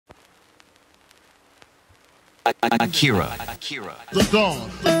Akira. The Dawn.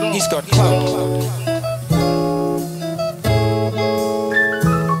 He's got clout.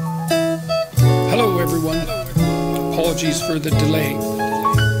 Hello everyone. Apologies for the delay.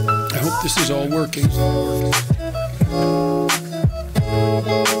 I hope this is all working.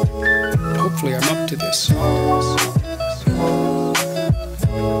 Hopefully I'm up to this.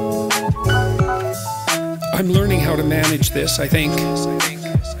 I'm learning how to manage this, I think.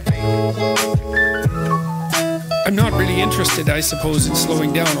 I'm not really interested, I suppose, in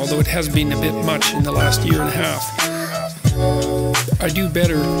slowing down, although it has been a bit much in the last year and a half. I do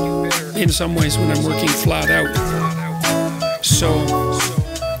better in some ways when I'm working flat out. So,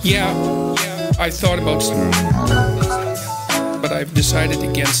 yeah, I thought about some, but I've decided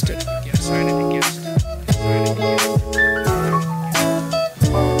against it.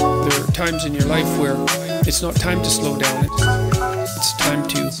 There are times in your life where it's not time to slow down, it's time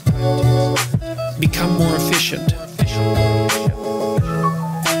to become more efficient.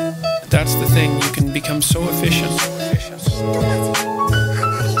 That's the thing, you can become so efficient.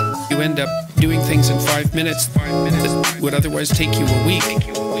 You end up doing things in 5 minutes that would otherwise take you a week.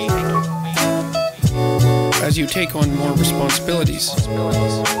 As you take on more responsibilities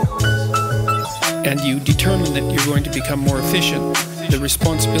and you determine that you're going to become more efficient, the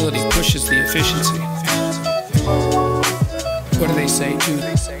responsibility pushes the efficiency. What do they say too?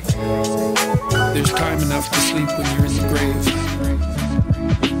 There's time enough to sleep when you're in the grave.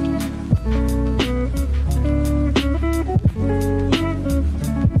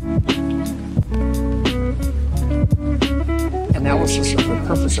 Analysis of the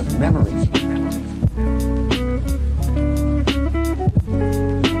purpose of memory.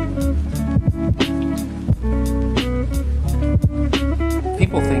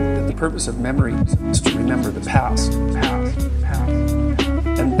 People think that the purpose of memory is to remember the past.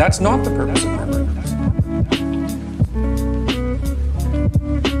 And that's not the purpose of memory.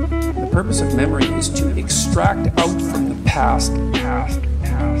 The purpose of memory is to extract out from the past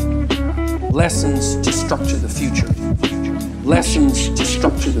lessons to structure the future. Lessons to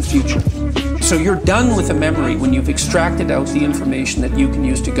structure the future. So you're done with a memory when you've extracted out the information that you can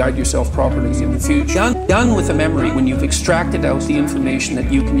use to guide yourself properly in the future. Done with a memory when you've extracted out the information that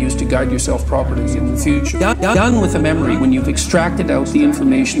you can use to guide yourself properly in the future. Done with a memory when you've extracted out the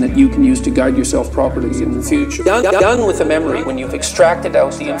information that you can use to guide yourself properly in the future. Done with a memory when you've extracted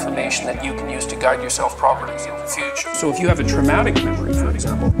out the information that you can use to guide yourself properly in the future. So if you have a traumatic memory, for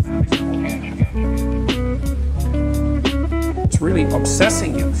example, it's really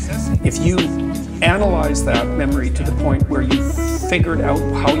obsessing you. If you analyze that memory to the point where you've figured out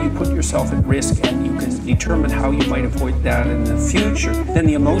how you put yourself at risk and you can determine how you might avoid that in the future, then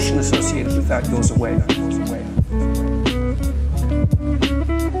the emotion associated with that goes away.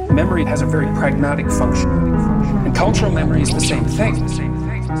 Memory has a very pragmatic function. And cultural memory is the same thing.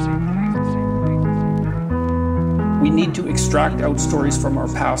 We need to extract out stories from our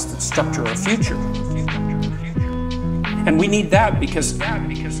past that structure our future. And we need that because,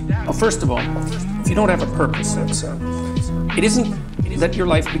 well, first of all, if you don't have a purpose, it isn't that your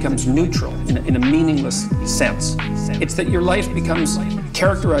life becomes neutral in a meaningless sense. It's that your life becomes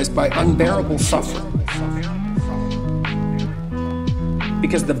characterized by unbearable suffering.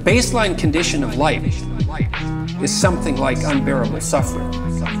 Because the baseline condition of life is something like unbearable suffering.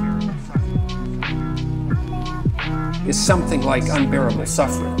 Is something like unbearable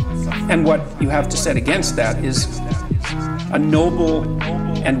suffering. And what you have to set against that is a noble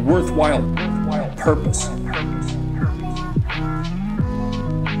and worthwhile purpose.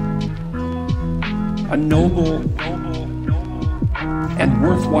 A noble and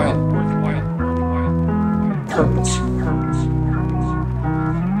worthwhile purpose.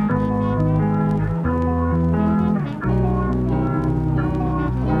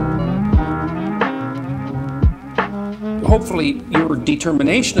 Hopefully, your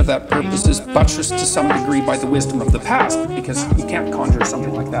determination of that purpose is buttressed to some degree by the wisdom of the past, because you can't conjure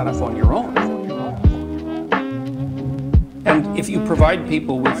something like that up on your own. And if you provide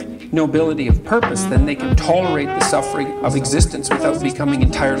people with nobility of purpose, then they can tolerate the suffering of existence without becoming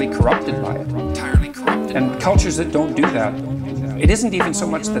entirely corrupted by it. And cultures that don't do that, it isn't even so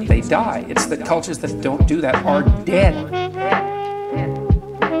much that they die, it's that cultures that don't do that are dead.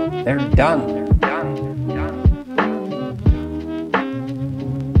 They're done.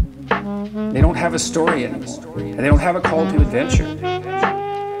 They don't have a story anymore. They don't have a call to adventure.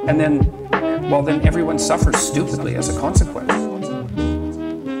 And then, well, then everyone suffers stupidly as a consequence.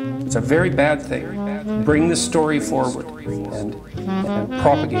 It's a very bad thing. Bring the story forward and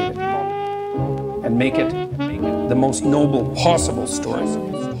propagate it and make it the most noble possible story.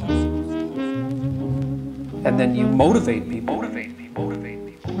 and then you motivate people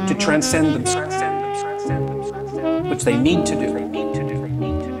to transcend themselves, which they need to do.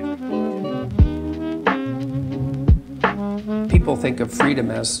 People think of freedom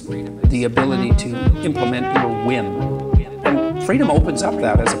as the ability to implement your whim. And freedom opens up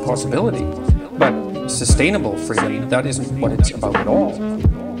that as a possibility. But sustainable freedom, that isn't what it's about at all.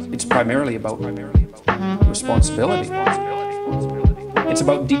 It's primarily about responsibility. It's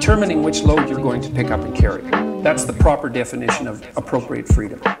about determining which load you're going to pick up and carry. That's the proper definition of appropriate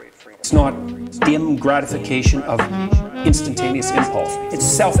freedom. It's not dim gratification of instantaneous impulse. It's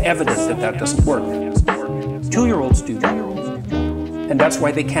self-evident that that doesn't work. 2-year-olds do that. And that's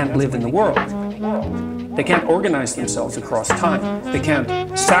why they can't live in the world. They can't organize themselves across time. They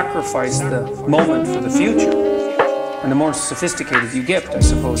can't sacrifice the moment for the future. And the more sophisticated you get, I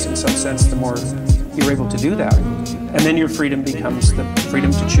suppose, in some sense, the more you're able to do that. And then your freedom becomes the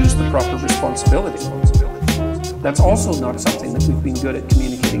freedom to choose the proper responsibility. That's also not something that we've been good at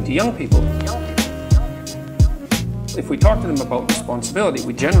communicating to young people. If we talk to them about responsibility,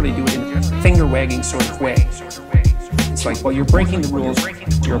 we generally do it in a finger-wagging sort of way. It's like, well, you're breaking the rules,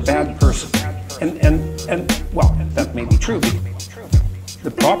 you're a bad person. And well, that may be true.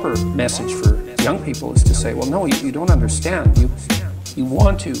 The proper message for young people is to say, well, no, you don't understand. You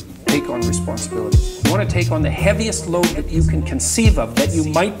want to take on responsibility. You want to take on the heaviest load that you can conceive of, that you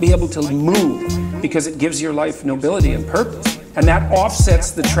might be able to move, because it gives your life nobility and purpose. And that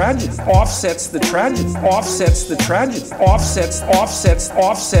offsets the tragedy, offsets the tragedy, offsets the tragedy, offsets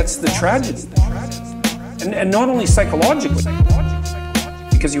the tragedy. And not only psychologically,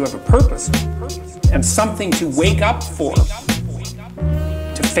 because you have a purpose and something to wake up for,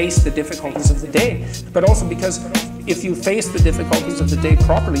 to face the difficulties of the day, but also because if you face the difficulties of the day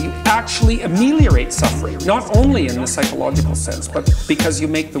properly, you actually ameliorate suffering, not only in the psychological sense, but because you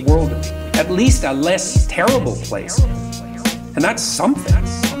make the world at least a less terrible place. And that's something.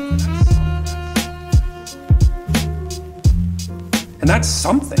 And that's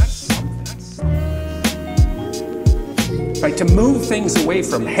something. Right, to move things away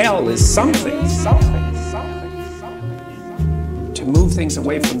from hell is something. To move things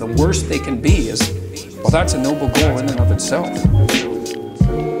away from the worst they can be is, well, that's a noble goal in and of itself.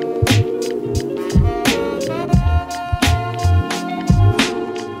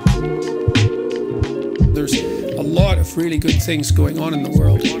 There's a lot of really good things going on in the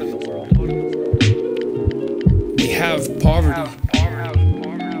world. We have poverty,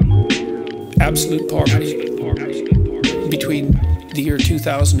 absolute poverty. Between the year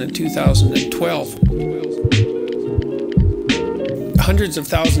 2000 and 2012, hundreds of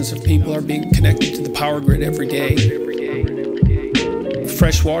thousands of people are being connected to the power grid every day.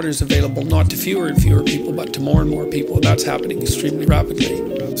 Fresh water is available not to fewer and fewer people, but to more and more people. That's happening extremely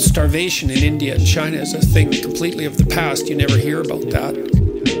rapidly. Starvation in India and China is a thing completely of the past. You never hear about that.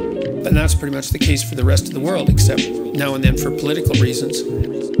 And that's pretty much the case for the rest of the world, except now and then for political reasons.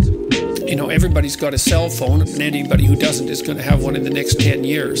 You know, everybody's got a cell phone, and anybody who doesn't is going to have one in the next 10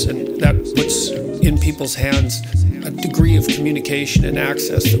 years. And that puts in people's hands a degree of communication and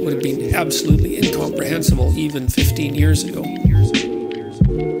access that would have been absolutely incomprehensible even 15 years ago.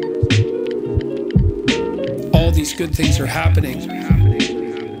 All these good things are happening.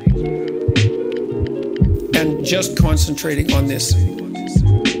 And just concentrating on this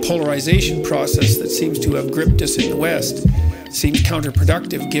polarization process that seems to have gripped us in the West seems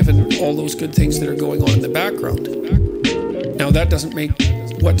counterproductive given all those good things that are going on in the background. Now, that doesn't make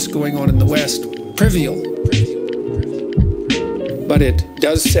what's going on in the West trivial, but it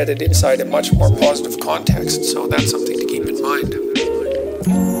does set it inside a much more positive context, so that's something to keep in mind.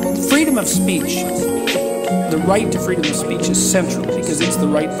 Freedom of speech. The right to freedom of speech is central because it's the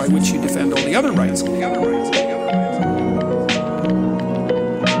right by which you defend all the other rights.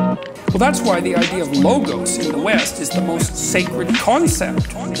 Well, that's why the idea of logos in the West is the most sacred concept.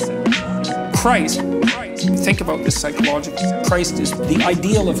 Christ, think about this psychologically, Christ is the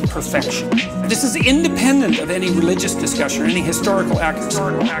ideal of perfection. This is independent of any religious discussion or any historical accuracy.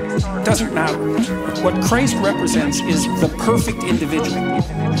 It doesn't matter. What Christ represents is the perfect individual.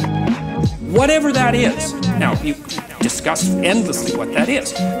 Whatever that is. Now, you discuss endlessly what that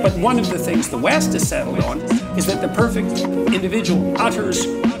is, but one of the things the West has settled on is that the perfect individual utters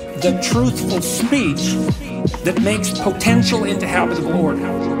the truthful speech that makes potential into habitable order.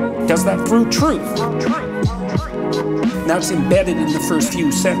 Does that through truth. That's embedded in the first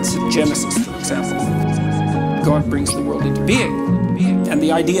few sentences of Genesis, for example. God brings the world into being. And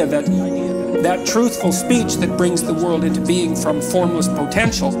the idea that that truthful speech that brings the world into being from formless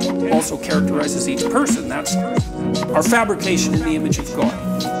potential also characterizes each person. That's our fabrication in the image of God.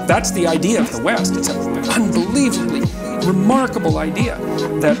 That's the idea of the West. It's an unbelievably remarkable idea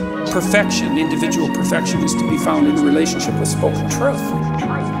that perfection, individual perfection, is to be found in a relationship with spoken truth.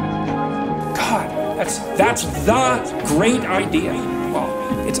 God, that's the great idea. Well,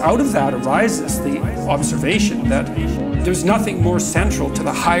 it's out of that arises the observation that there's nothing more central to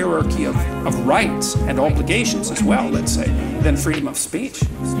the hierarchy of rights and obligations as well, let's say, than freedom of speech.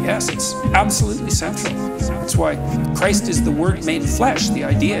 Yes, it's absolutely central. That's why Christ is the Word made flesh. The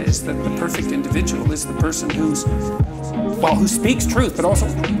idea is that the perfect individual is the person who speaks truth, but also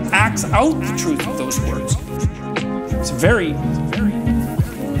acts out the truth of those words.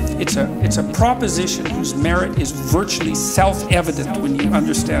 It's a proposition whose merit is virtually self-evident when you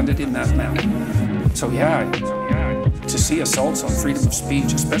understand it in that manner. So yeah, to see assaults on freedom of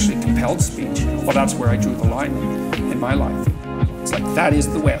speech, especially compelled speech, well, that's where I drew the line in my life. It's like, that is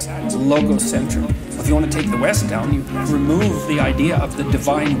the West. It's logocentric. If you want to take the West down, you remove the idea of the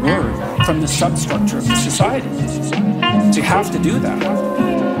divine word from the substructure of the society. So you have to do that.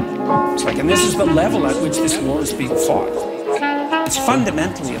 It's like, and this is the level at which this war is being fought. It's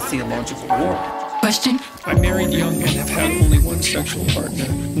fundamentally a theological war. Question? I married young and have had only one sexual partner.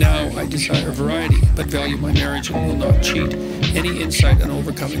 Now I desire variety, but value my marriage and will not cheat. Any insight on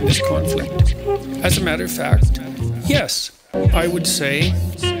overcoming this conflict? As a matter of fact, yes, I would say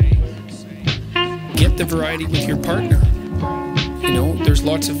get the variety with your partner. You know, there's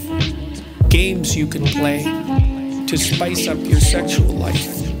lots of games you can play to spice up your sexual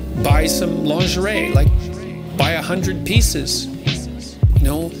life. Buy some lingerie, like buy 100 pieces. You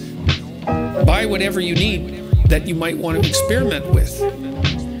know, buy whatever you need that you might want to experiment with.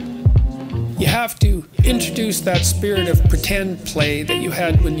 You have to introduce that spirit of pretend play that you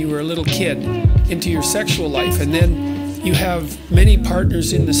had when you were a little kid into your sexual life, and then you have many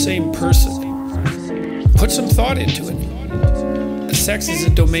partners in the same person. Put some thought into it. Sex is a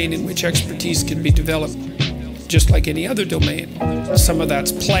domain in which expertise can be developed just like any other domain. Some of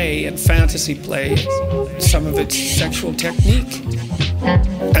that's play and fantasy play, some of it's sexual technique.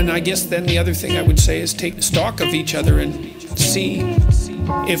 And I guess then the other thing I would say is take stock of each other and see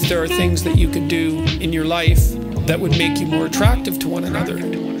if there are things that you could do in your life that would make you more attractive to one another.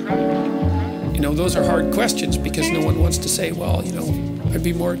 You know, those are hard questions because no one wants to say, well, you know, I'd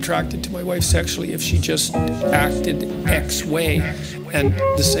be more attracted to my wife sexually if she just acted X way. And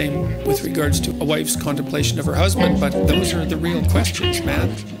the same with regards to a wife's contemplation of her husband, but those are the real questions,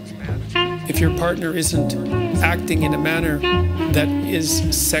 man. If your partner isn't acting in a manner that is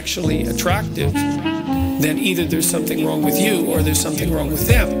sexually attractive, then either there's something wrong with you or there's something wrong with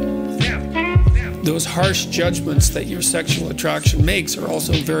them. Those harsh judgments that your sexual attraction makes are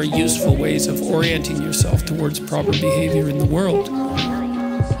also very useful ways of orienting yourself towards proper behavior in the world.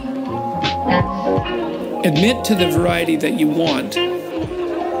 Admit to the variety that you want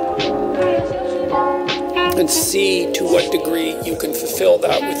and see to what degree you can fulfill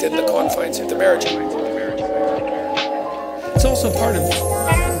that within the confines of the marriage. It's also part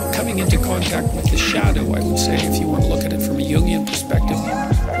of coming into contact with the shadow, I would say, if you want to look at it from a Jungian perspective.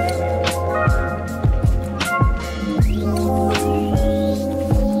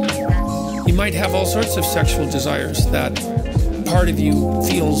 You might have all sorts of sexual desires that part of you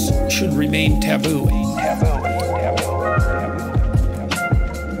feels should remain taboo.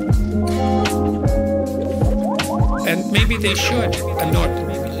 And maybe they should. I'm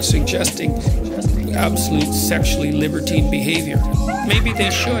not suggesting absolute sexually libertine behavior. Maybe they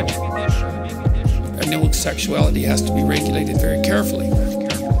should. I know sexuality has to be regulated very carefully.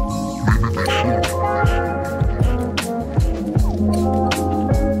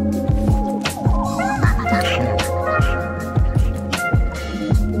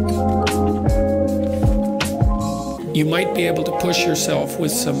 You might be able to push yourself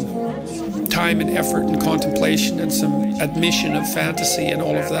with some time and effort and contemplation and some admission of fantasy and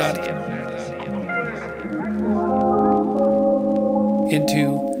all of that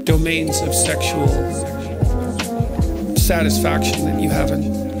into domains of sexual satisfaction that you haven't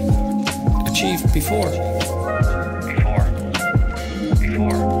achieved before.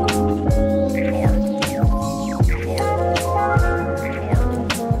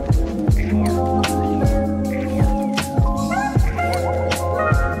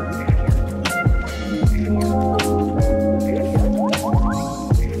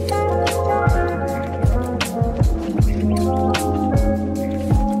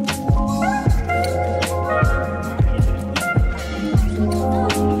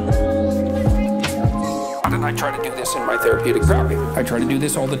 I try to do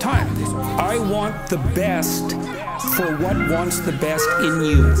this all the time. I want the best for what wants the best in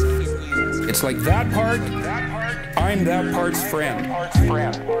you. It's like that part, I'm that part's friend.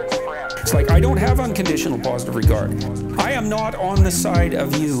 looks like. I don't have unconditional positive regard. I am not on the side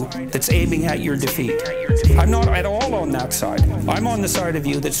of you that's aiming at your defeat. I'm not at all on that side. I'm on the side of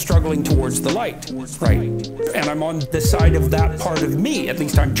you that's struggling towards the light, right? And I'm on the side of that part of me. At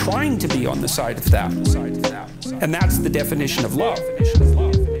least I'm trying to be on the side of that. And that's the definition of love.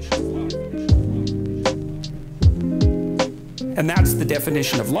 And that's the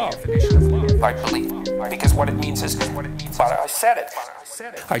definition of love, I believe. Because what it means is, but I said it.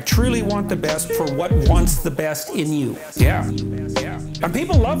 I truly want the best for what wants the best in you. Yeah. And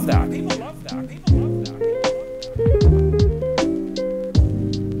people love that.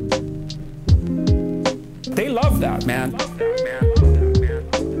 They love that, man.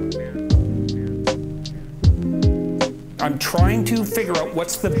 I'm trying to figure out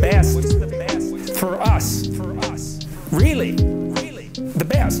what's the best for us. Really, the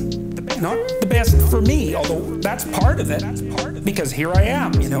best. Not the best for me, although that's part of it, because here I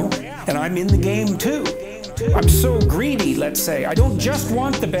am, you know, and I'm in the game too. I'm so greedy, let's say. I don't just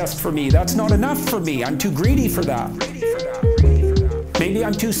want the best for me. That's not enough for me. I'm too greedy for that. Maybe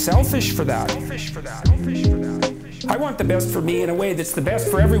I'm too selfish for that. I want the best for me in a way that's the best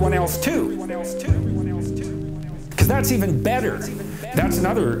for everyone else too. Because that's even better. That's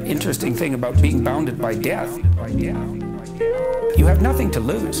another interesting thing about being bounded by death. You have nothing to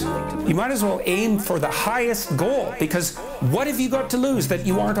lose. You might as well aim for the highest goal, because what have you got to lose that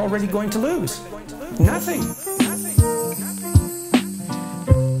you aren't already going to lose? Nothing.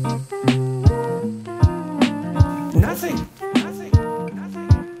 Nothing.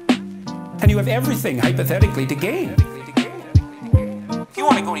 And you have everything, hypothetically, to gain. If you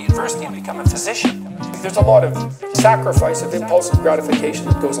want to go to university and become a physician, there's a lot of sacrifice of impulsive gratification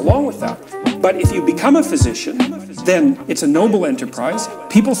that goes along with that. But if you become a physician, then it's a noble enterprise,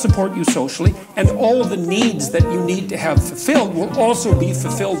 people support you socially, and all of the needs that you need to have fulfilled will also be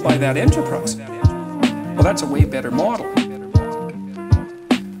fulfilled by that enterprise. Well, that's a way better model.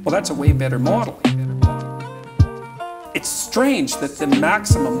 It's strange that the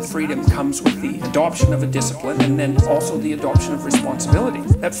maximum freedom comes with the adoption of a discipline and then also the adoption of responsibility.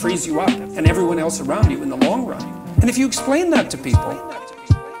 That frees you up and everyone else around you in the long run. And if you explain that to people,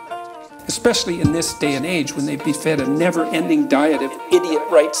 especially in this day and age when they've been fed a never-ending diet of idiot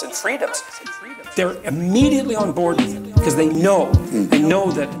rights and freedoms, they're immediately on board with it because they know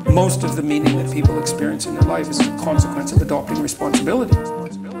that most of the meaning that people experience in their life is a consequence of adopting responsibility.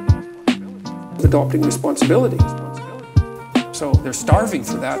 So they're starving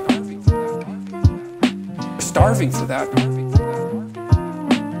for that.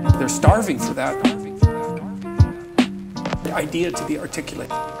 The idea to be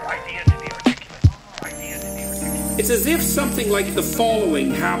articulated. It's as if something like the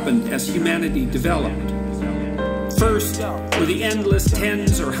following happened as humanity developed. First were the endless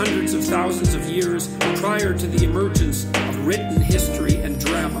tens or hundreds of thousands of years prior to the emergence of written history and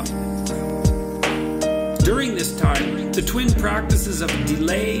drama. During this time, the twin practices of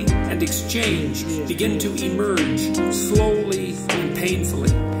delay and exchange begin to emerge slowly and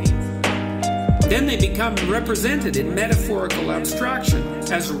painfully. Then they become represented in metaphorical abstraction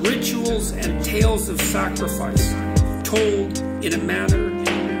as rituals and tales of sacrifice, told in a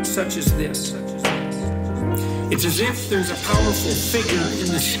manner such as this. It's as if there's a powerful figure in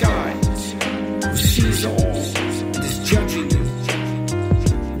the sky who sees all and is judging you.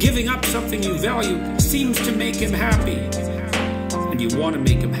 Giving up something you value seems to make him happy, and you want to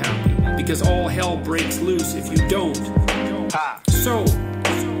make him happy because all hell breaks loose if you don't. So,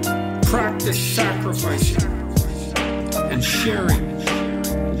 practice sacrificing and sharing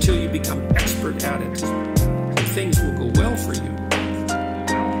until you become expert at it, and things will go well for you.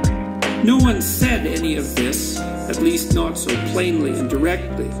 No one said any of this, at least not so plainly and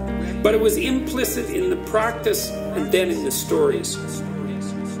directly, but it was implicit in the practice and then in the stories.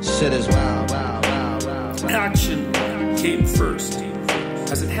 Shit is wow. Action came first,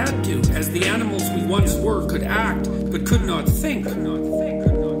 as it had to, as the animals we once were could act, but could not think.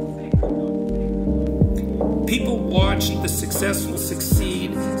 People watched the successful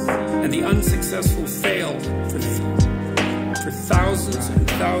succeed and the unsuccessful fail for thousands and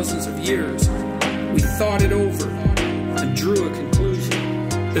thousands of years. We thought it over and drew a conclusion.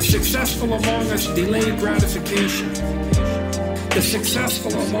 The successful among us delayed gratification. The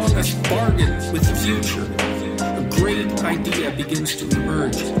successful among us bargain with the future. A great idea begins to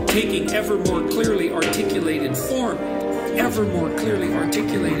emerge, taking ever more clearly articulated form, ever more clearly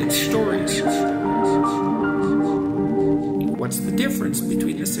articulated stories. What What's the difference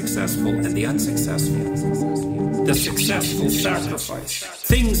between the successful and the unsuccessful? The successful sacrifice.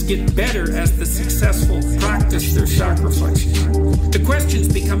 Things get better as the successful practice their sacrifice. The questions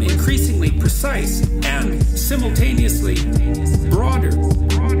become increasingly precise and simultaneously broader.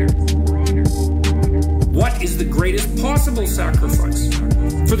 What is the greatest possible sacrifice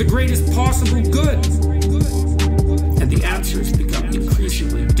for the greatest possible good? And the answers become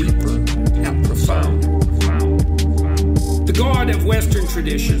increasingly deeper and profound. The God of Western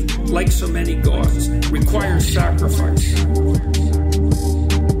tradition, like so many gods, requires sacrifice.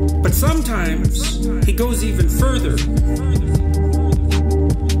 But sometimes he goes even further.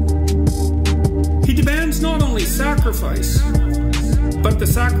 He demands not only sacrifice, but the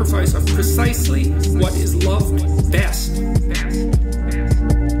sacrifice of precisely what is loved best.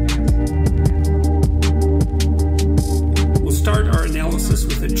 We'll start our analysis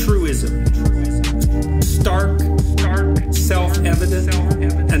with a truism. Stark, self-evident,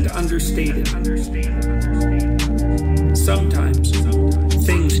 and understated. Sometimes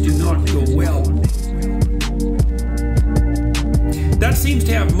things do not go well. That seems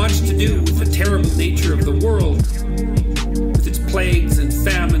to have much to do with the terrible nature of the world, with its plagues and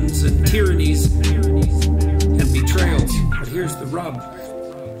famines and tyrannies and betrayals. But here's the rub.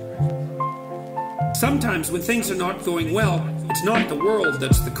 Sometimes when things are not going well, it's not the world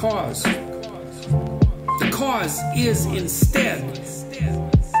that's the cause. The cause is instead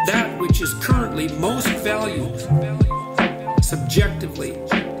that which is currently most valued, subjectively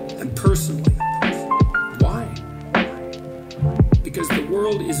and personally. Why? Because the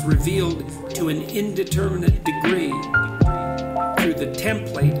world is revealed to an indeterminate degree through the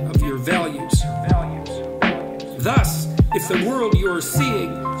template of your values. Thus, if the world you're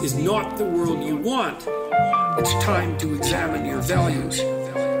seeing is not the world you want, it's time to examine your values.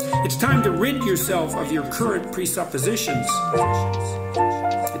 It's time to rid yourself of your current presuppositions.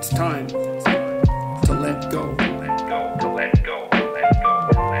 It's time to let go.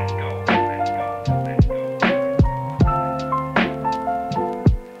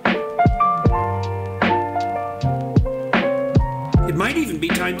 It might even be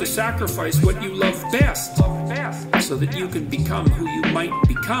time to sacrifice what you love best so that you can become who you might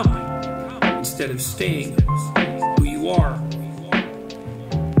become instead of staying who you are.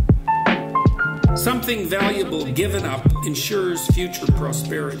 Something valuable given up ensures future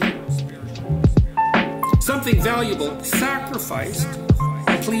prosperity. Something valuable sacrificed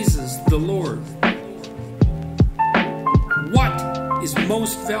pleases the Lord. What is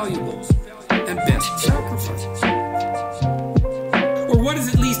most valuable and best sacrificed? Or what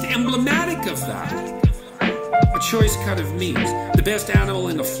is at least emblematic of that? A choice cut of meat, the best animal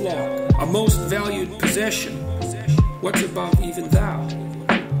in a flock, a most valued possession. What's above even that?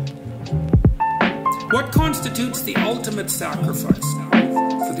 What constitutes the ultimate sacrifice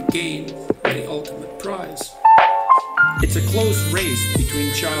for the gain of the ultimate prize? It's a close race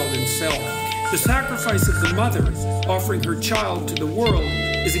between child and self. The sacrifice of the mother offering her child to the world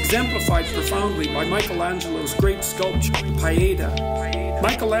is exemplified profoundly by Michelangelo's great sculpture, Pieta.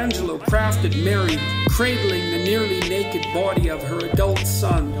 Michelangelo crafted Mary cradling the nearly naked body of her adult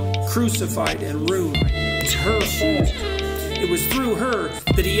son, crucified and ruined. It's her fault. It was through her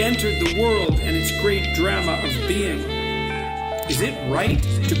that he entered the world and its great drama of being. Is it right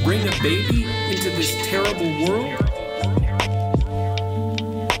to bring a baby into this terrible world?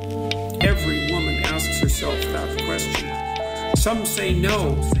 Every woman asks herself that question. Some say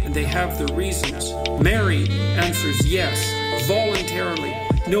no, and they have their reasons. Mary answers yes, voluntarily,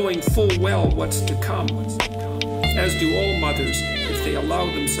 knowing full well what's to come. As do all mothers if they allow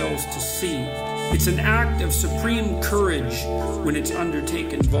themselves to see. It's an act of supreme courage when it's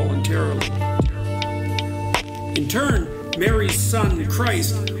undertaken voluntarily. In turn, Mary's son,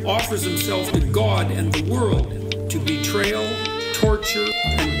 Christ, offers himself to God and the world to betrayal, torture,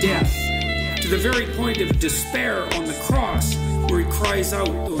 and death, to the very point of despair on the cross, where he cries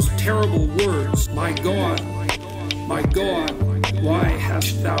out those terrible words, my God, why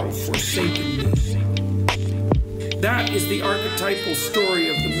hast thou forsaken me? That is the archetypal story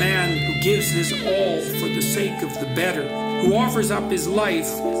of the man who gives his all for the sake of the better, who offers up his life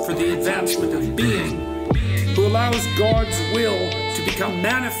for the advancement of being, who allows God's will to become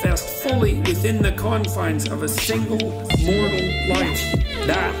manifest fully within the confines of a single mortal life.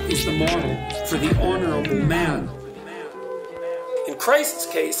 That is the model for the honorable man. In Christ's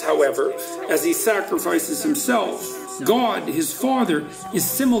case, however, as he sacrifices himself, God, his Father, is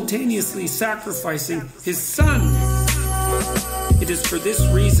simultaneously sacrificing his Son. It is for this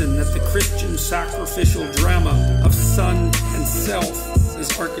reason that the Christian sacrificial drama of son and self is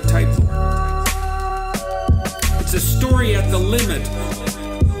archetypal. It's a story at the limit,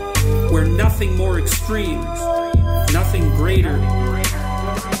 where nothing more extreme, nothing greater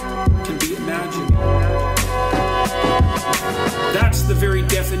can be imagined. That's the very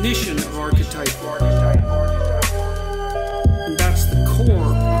definition of archetype. And that's the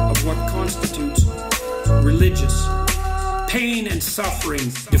core of what constitutes religious. Pain and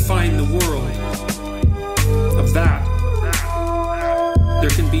suffering define the world. Of that, there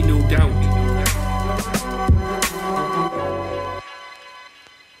can be no doubt.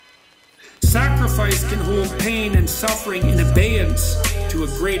 Sacrifice can hold pain and suffering in abeyance to a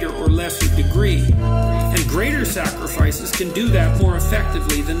greater or lesser degree. And greater sacrifices can do that more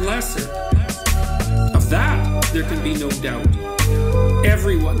effectively than lesser. Of that, there can be no doubt.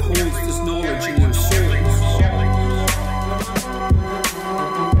 Everyone holds this knowledge in their souls.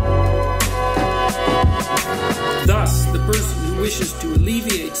 Thus, the person who wishes to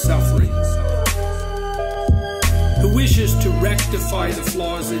alleviate suffering, who wishes to rectify the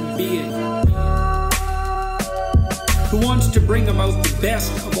flaws in being, who wants to bring about the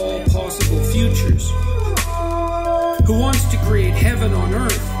best of all possible futures, who wants to create heaven on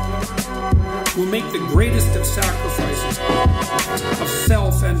earth, will make the greatest of sacrifices, of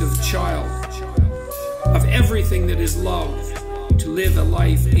self and of child, of everything that is love, to live a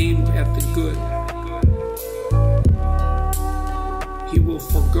life aimed at the good. He will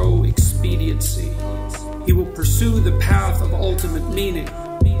forego expediency. He will pursue the path of ultimate meaning,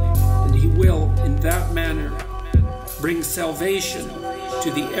 and he will, in that manner, bring salvation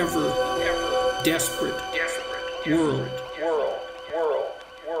to the ever desperate world.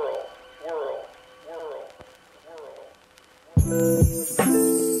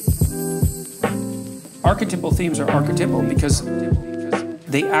 Archetypal themes are archetypal because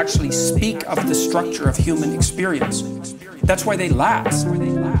they actually speak of the structure of human experience. That's why they last.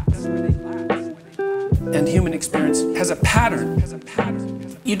 And human experience has a pattern.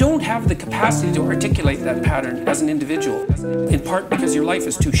 You don't have the capacity to articulate that pattern as an individual, in part because your life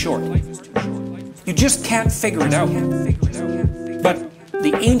is too short. You just can't figure it out. But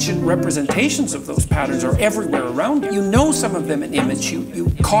the ancient representations of those patterns are everywhere around you. You know some of them in image. You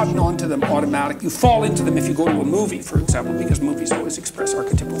cotton onto them automatically. You fall into them if you go to a movie, for example, because movies always express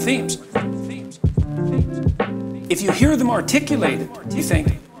archetypal themes. If you hear them articulated, you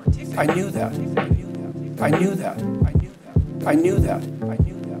think, I knew that. I knew that. I knew that.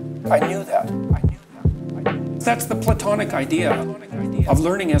 I knew that. That's the Platonic idea of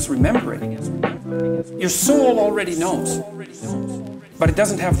learning as remembering. Your soul already knows, but it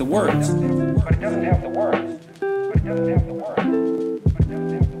doesn't have the words. But it doesn't have the words. But it doesn't have the words.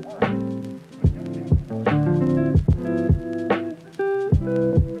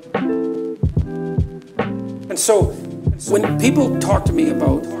 And so, when people talk to me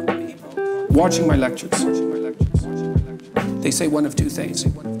about watching my lectures, they say one of two things.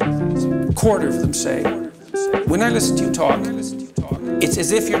 A quarter of them say, when I listen to you talk, it's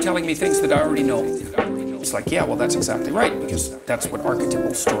as if you're telling me things that I already know. It's like, yeah, well, that's exactly right, because that's what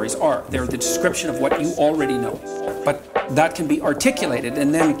archetypal stories are. They're the description of what you already know. But that can be articulated,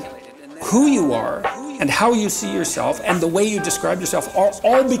 and then who you are and how you see yourself and the way you describe yourself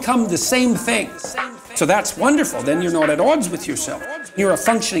all become the same thing. So that's wonderful. Then you're not at odds with yourself. You're a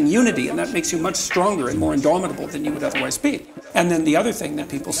functioning unity, and that makes you much stronger and more indomitable than you would otherwise be. And then the other thing that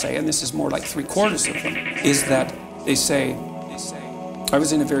people say, and this is more like 3/4 of them, is that they say, I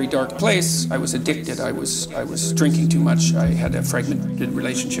was in a very dark place. I was addicted. I was drinking too much. I had a fragmented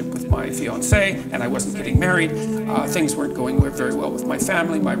relationship with my fiancée, and I wasn't getting married. Things weren't going very well with my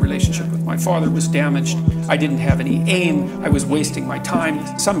family. My relationship with my father was damaged. I didn't have any aim. I was wasting my time.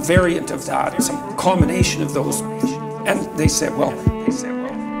 Some variant of that, some combination of those. And they said, well,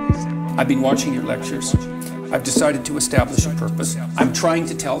 I've been watching your lectures. I've decided to establish a purpose. I'm trying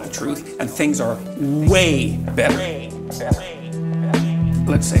to tell the truth, and things are way better.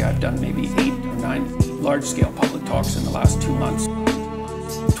 Let's say I've done maybe 8 or 9 large-scale public talks in the last 2 months.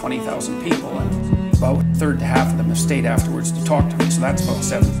 20,000 people, and about a third to half of them have stayed afterwards to talk to me, so that's about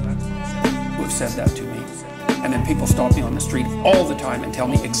 7 who have said that to me. And then people stop me on the street all the time and tell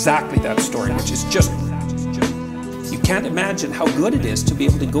me exactly that story, which is just... You can't imagine how good it is to be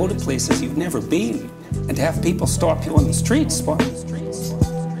able to go to places you've never been and to have people stop you on the streets. Well,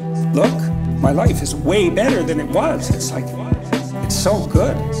 look, my life is way better than it was. It's like... It's so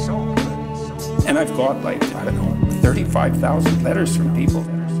good. And I've got like, I don't know, 35,000 letters from people.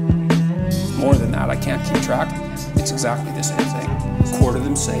 More than that, I can't keep track. It's exactly the same thing. A quarter of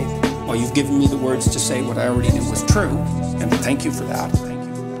them say, well, you've given me the words to say what I already knew was true, and thank you for that.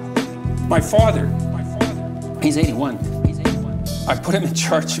 My father, he's 81. I put him in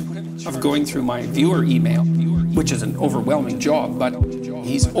charge of going through my viewer email, which is an overwhelming job, but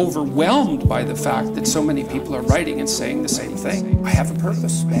he's overwhelmed by the fact that so many people are writing and saying the same thing. I have a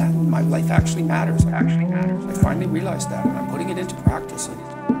purpose, man. My life actually matters. I finally realized that, and I'm putting it into practice. And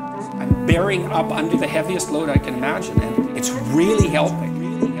I'm bearing up under the heaviest load I can imagine, and it's really helping.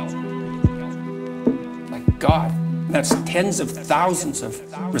 Like God, that's tens of thousands of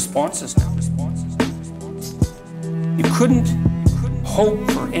responses now. You couldn't hope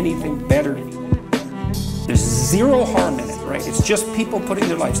for anything better. There's zero harm in it, right? It's just people putting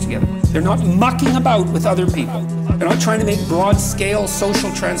their lives together. They're not mucking about with other people. They're not trying to make broad-scale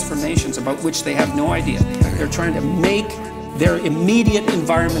social transformations about which they have no idea. They're trying to make their immediate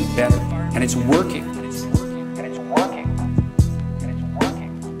environment better, and it's working.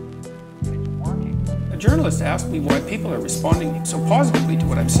 A journalist asked me why people are responding so positively to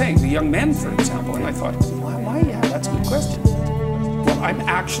what I'm saying, the young men, for example, and I thought, why? Yeah, that's a good question. Well, I'm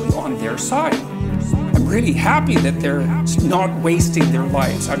actually on their side. I'm really happy that they're not wasting their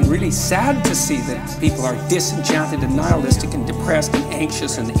lives. I'm really sad to see that people are disenchanted and nihilistic and depressed and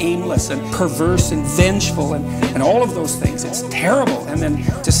anxious and aimless and perverse and vengeful and all of those things. It's terrible. And then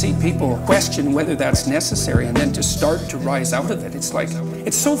to see people question whether that's necessary and then to start to rise out of it. It's like,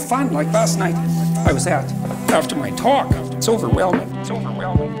 it's so fun. Like last night I was after my talk, it's overwhelming. It's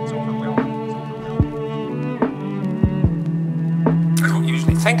overwhelming.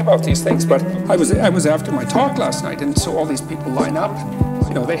 Think about these things, but I was after my talk last night, and so all these people line up.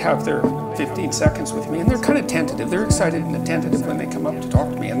 You know, they have their 15 seconds with me, and they're kind of tentative. They're excited and tentative when they come up to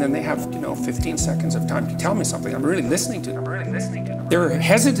talk to me, and then they have, 15 seconds of time to tell me something. I'm really listening to them. They're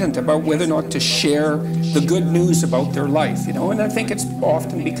hesitant about whether or not to share the good news about their life, and I think it's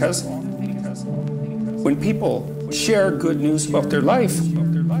often because when people share good news about their life,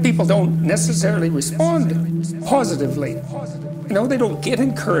 people don't necessarily respond positively. They don't get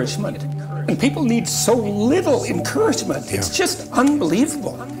encouragement. And people need so little encouragement. It's just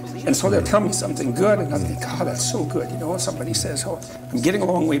unbelievable. And so they'll tell me something good, and I think, God, that's so good. Somebody says, oh, I'm getting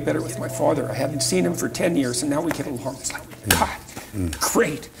along way better with my father. I hadn't seen him for 10 years, and now we get along. It's like, God,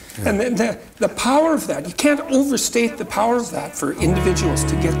 great. And then the power of that, you can't overstate the power of that for individuals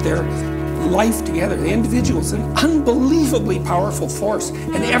to get their life together. The individual is an unbelievably powerful force,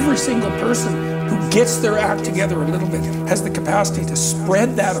 and every single person who gets their act together a little bit has the capacity to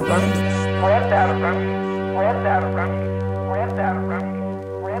spread that around.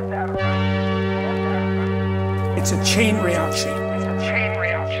 It's a chain reaction.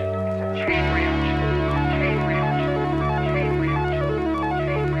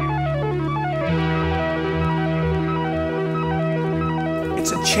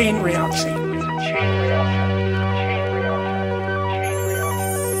 It's a chain reaction.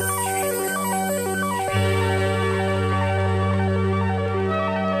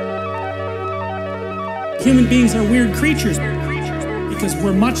 Human beings are weird creatures because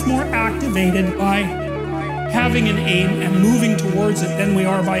we're much more activated by having an aim and moving towards it than we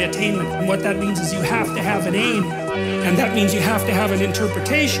are by attainment. And what that means is you have to have an aim, and that means you have to have an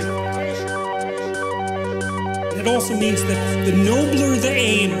interpretation. It also means that the nobler the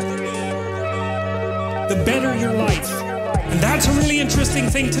aim, the better your life. And that's a really interesting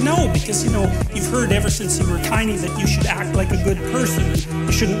thing to know because, you've heard ever since you were tiny that you should act like a good person.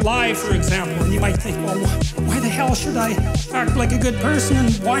 You shouldn't lie, for example. And you might think, well, why the hell should I act like a good person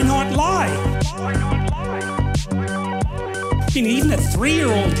and why not lie? Even a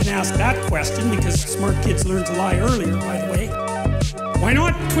 3-year-old can ask that question because smart kids learn to lie earlier, by the way. Why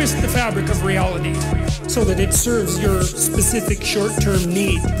not twist the fabric of reality so that it serves your specific short-term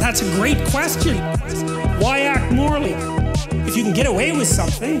need? That's a great question. Why act morally? If you can get away with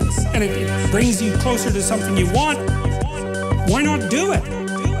something and it brings you closer to something you want, why not do it?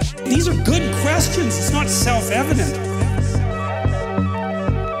 These are good questions. It's not self-evident.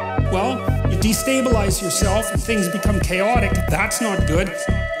 Well, you destabilize yourself and things become chaotic. That's not good.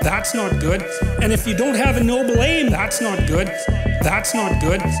 That's not good. And if you don't have a noble aim, that's not good. That's not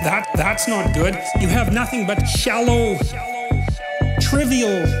good. That's not good. You have nothing but shallow,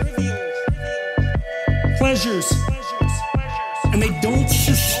 trivial pleasures. And they don't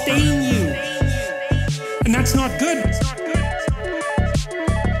sustain you. And that's not good.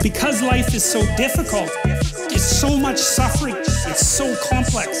 Because life is so difficult, it's so much suffering, it's so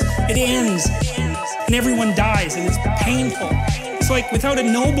complex, it ends, and everyone dies, and it's painful. It's like without a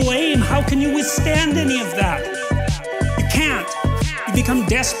noble aim, how can you withstand any of that? You can't. You become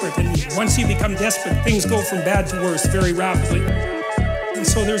desperate, and once you become desperate, things go from bad to worse very rapidly. And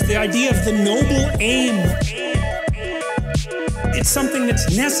so there's the idea of the noble aim. It's something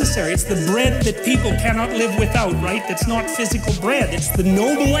that's necessary. It's the bread that people cannot live without, right? That's not physical bread. It's the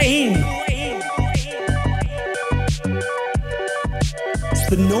noble aim. It's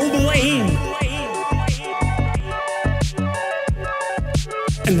the noble aim.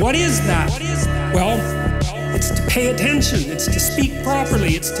 And what is that? Well, it's to pay attention. It's to speak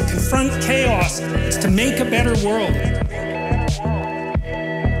properly. It's to confront chaos. It's to make a better world.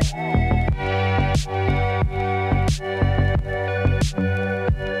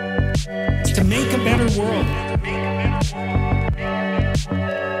 To make a better world.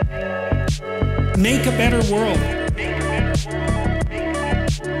 Make a better world.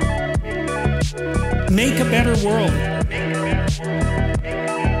 Make a better world.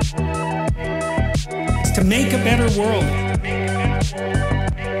 It's to make a better world.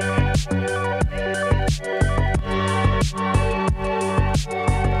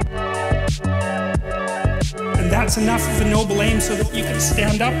 That's enough of a noble aim so that you can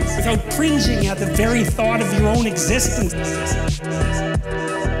stand up without cringing at the very thought of your own existence.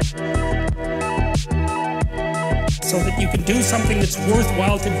 So that you can do something that's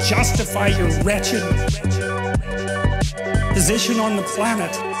worthwhile to justify your wretched position on the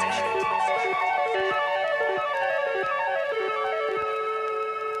planet.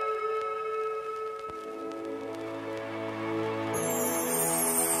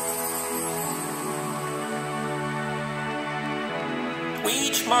 We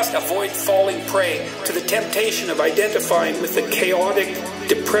each must avoid falling prey to the temptation of identifying with the chaotic,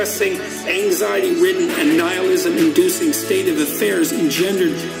 depressing, anxiety-ridden, and nihilism-inducing state of affairs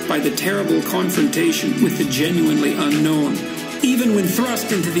engendered by the terrible confrontation with the genuinely unknown. Even when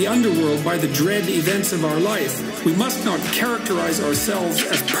thrust into the underworld by the dread events of our life, we must not characterize ourselves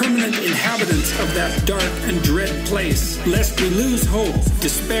as permanent inhabitants of that dark and dread place, lest we lose hope,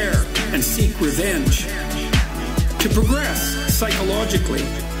 despair, and seek revenge. To progress psychologically,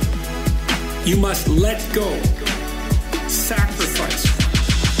 you must let go, sacrifice,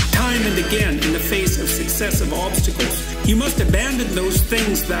 time and again in the face of successive obstacles. You must abandon those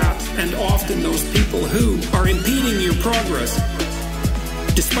things that, and often those people who, are impeding your progress,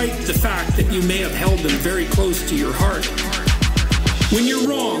 despite the fact that you may have held them very close to your heart. When you're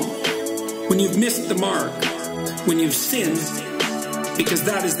wrong, when you've missed the mark, when you've sinned, because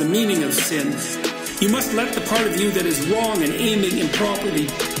that is the meaning of sin, you must let the part of you that is wrong and aiming improperly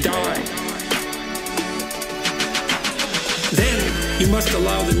die. Then you must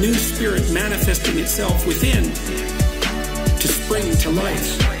allow the new spirit manifesting itself within to spring to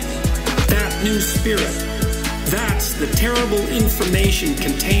life. That new spirit, that's the terrible information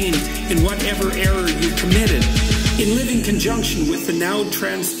contained in whatever error you committed, in living conjunction with the now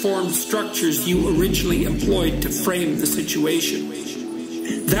transformed structures you originally employed to frame the situation.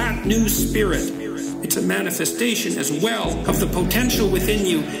 That new spirit, it's a manifestation as well of the potential within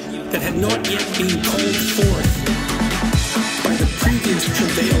you that had not yet been called forth by the previous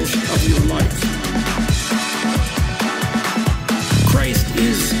travails of your life. Christ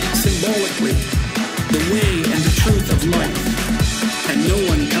is symbolically the way and the truth of life, and no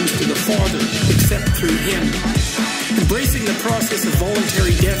one comes to the Father except through Him. Embracing the process of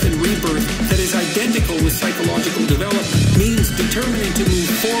voluntary death and rebirth that is identical with psychological development means determining to move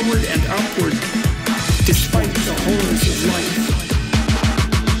forward and upward despite the horrors of life.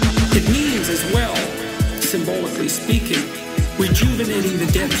 It means as well, symbolically speaking, rejuvenating the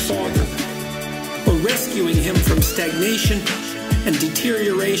dead father, or rescuing him from stagnation and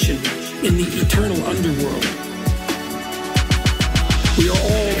deterioration in the eternal underworld. We are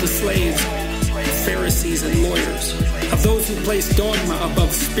all the slaves of Pharisees and lawyers, of those who place dogma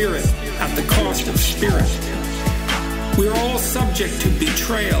above spirit at the cost of spirit. We are all subject to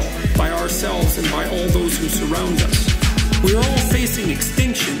betrayal by ourselves and by all those who surround us. We are all facing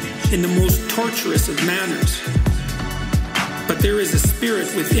extinction in the most torturous of manners. But there is a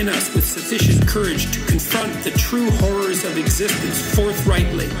spirit within us with sufficient courage to confront the true horrors of existence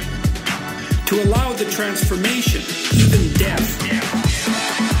forthrightly, to allow the transformation, even death.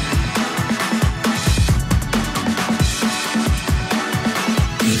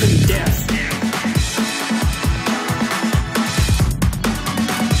 Even death.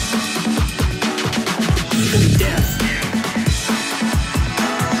 Even death.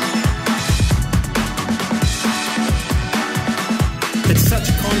 That such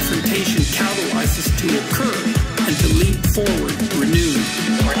confrontation catalyzes to occur and to leap forward renewed.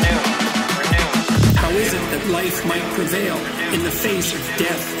 How is it that life might prevail in the face of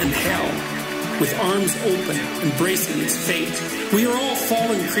death and hell, with arms open, embracing its fate? We are all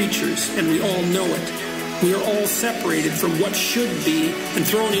fallen creatures, and we all know it. We are all separated from what should be and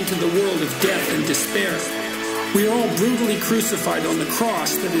thrown into the world of death and despair. We are all brutally crucified on the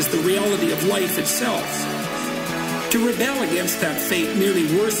cross that is the reality of life itself. To rebel against that fate merely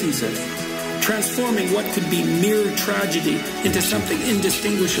worsens it, transforming what could be mere tragedy into something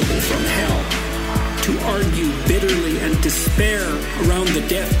indistinguishable from hell. To argue bitterly and despair around the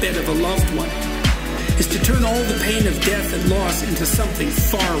deathbed of a loved one is to turn all the pain of death and loss into something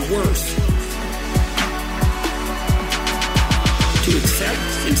far worse. To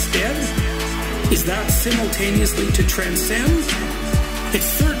accept instead, is that simultaneously to transcend? It's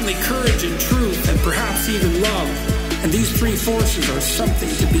certainly courage and truth and perhaps even love, and these three forces are something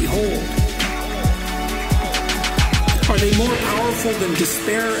to behold. Are they more powerful than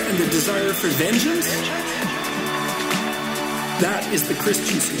despair and the desire for vengeance? That is the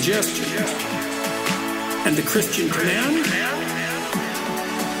Christian suggestion. And the Christian command?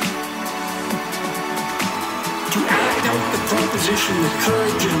 To act out the proposition that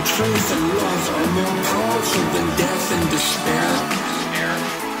courage and truth and love are more powerful than death and despair.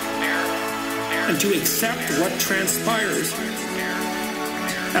 And to accept what transpires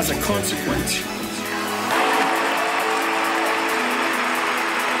as a consequence.